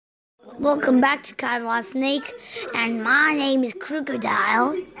Welcome back to Krookodile Snake, and my name is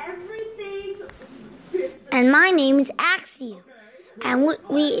Krookodile, and my name is Axie, and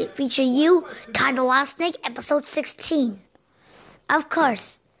we feature you, Krookodile Snake, episode 16. Of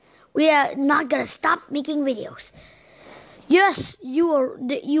course, we are not gonna stop making videos. Yes, you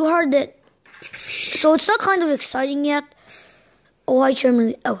heard it. So it's not kind of exciting yet. Oh, hi,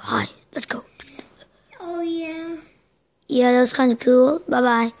 Chairman. Oh, hi. Let's go. Oh, yeah. Yeah, that was kind of cool.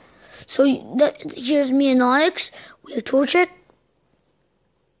 Bye-bye. So here's me and Onyx. We have Torchic.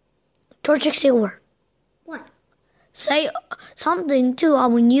 Torchic, say a word. What? Say something too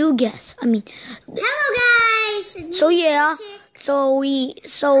when you guess. Hello, guys. So yeah. So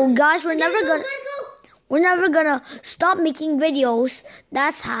guys, we're never gonna stop making videos.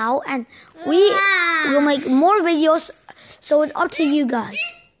 That's how, and we'll make more videos. So it's up to you guys.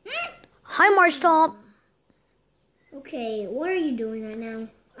 Hi, Marshtomp. Okay, what are you doing right now?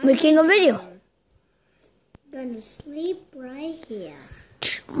 Making a video. Gonna sleep right here.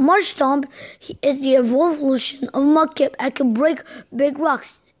 Machamp is the evolution of machamp and can break big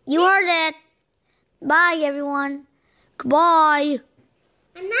rocks. You heard it. Bye, everyone. Goodbye.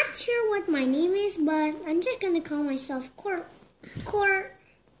 I'm not sure what my name is, but I'm just gonna call myself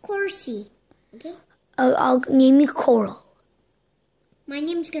Corsi. Okay? I'll name you Coral. My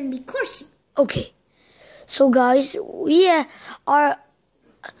name's gonna be Corsi. Okay. So, guys, we are...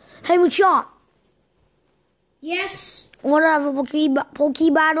 Hey, Machamp. Yes? Want to have a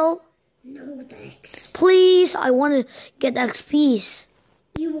Poke battle? No, thanks. Please, I want to get XPs.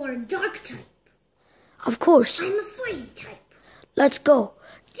 You are a dark type. Of course. I'm a fighting type. Let's go.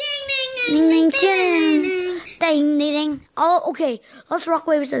 Ding, ding, ding, ding, ding, ding. Ding, ding, ding. Oh, okay. Let's rock,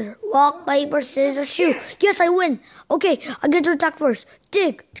 paper, scissors. Rock, paper, scissors, shoot. Yes, I win. Okay, I get to attack first.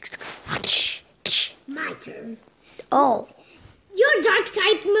 Dig. My turn. Oh. Your dark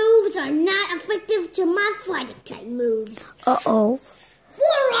type moves are not effective to my fighting type moves. Uh-oh.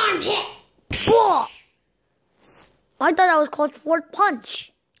 Forearm hit. Whoa. I thought that was called Fort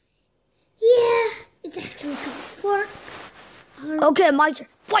Punch. Yeah, it's actually called forearm. Okay, my turn.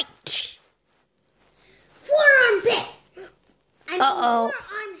 Fight. Forearm hit. Uh-oh.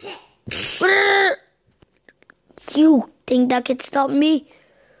 Forearm hit. You think that could stop me?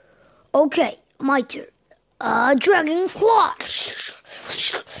 Okay, my turn. Dragon Claw.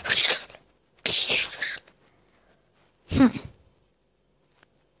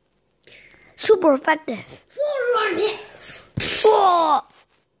 Super effective. Forearm hit. Oh!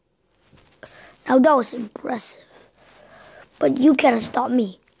 Now that was impressive. But you can't stop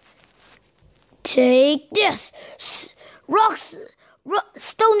me. Take this.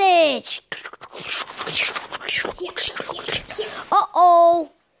 Stone Age.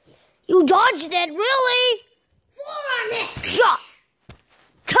 Uh-oh. You dodged it, really? Forearm hit. Shot.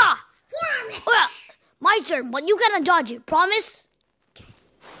 Ha. Forearm hit. My turn, but you gotta dodge it. Promise?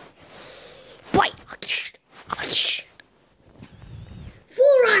 Bite.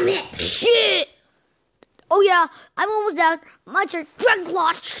 Forearm hit. Shit. Oh yeah, I'm almost down. My turn. Dragon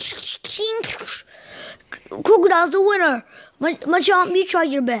Claw. Krookodile's the winner. Machamp, you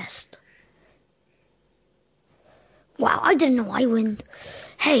tried your best. Wow, I didn't know I win.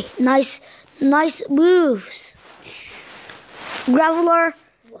 Hey, nice moves. Graveler.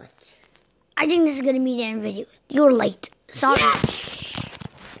 What? I think this is gonna be the end video. You're late. Sorry. Yes.